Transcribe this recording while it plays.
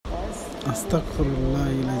अस्तगफिरुल्लाह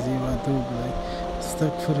व अतूबु इलैह।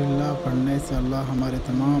 अस्तगफिरुल्लाह पढ़ने से अल्लाह हमारे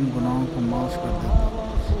तमाम गुनाहों को माफ़ कर देता है।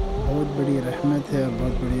 बहुत बड़ी रहमत है,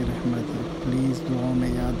 बहुत बड़ी रहमत है। प्लीज़ दुआओं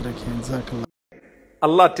में याद रखें। जज़ाकल्लाह।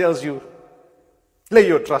 Allah tells you, lay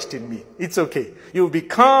your trust in me. It's okay. You'll be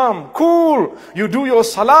calm, cool. You do your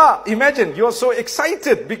salah. Imagine, you're so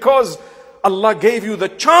excited because Allah gave you the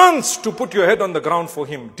chance to put your head on the ground for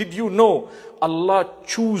Him. Did you know Allah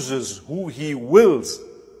chooses who He wills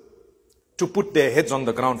to put their heads on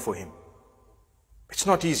the ground for Him? It's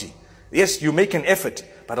not easy. Yes, you make an effort,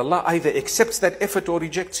 but Allah either accepts that effort or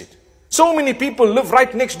rejects it. So many people live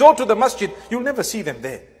right next door to the masjid, you'll never see them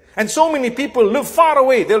there. And so many people live far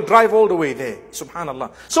away, they'll drive all the way there.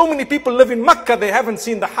 Subhanallah. So many people live in Makkah, they haven't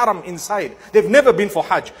seen the haram inside. They've never been for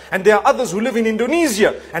Hajj. And there are others who live in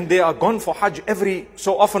Indonesia and they are gone for Hajj every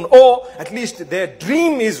so often, or at least their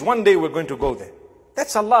dream is one day we're going to go there.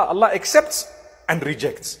 That's Allah. Allah accepts and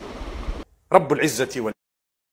rejects. Rabbul Izzati wal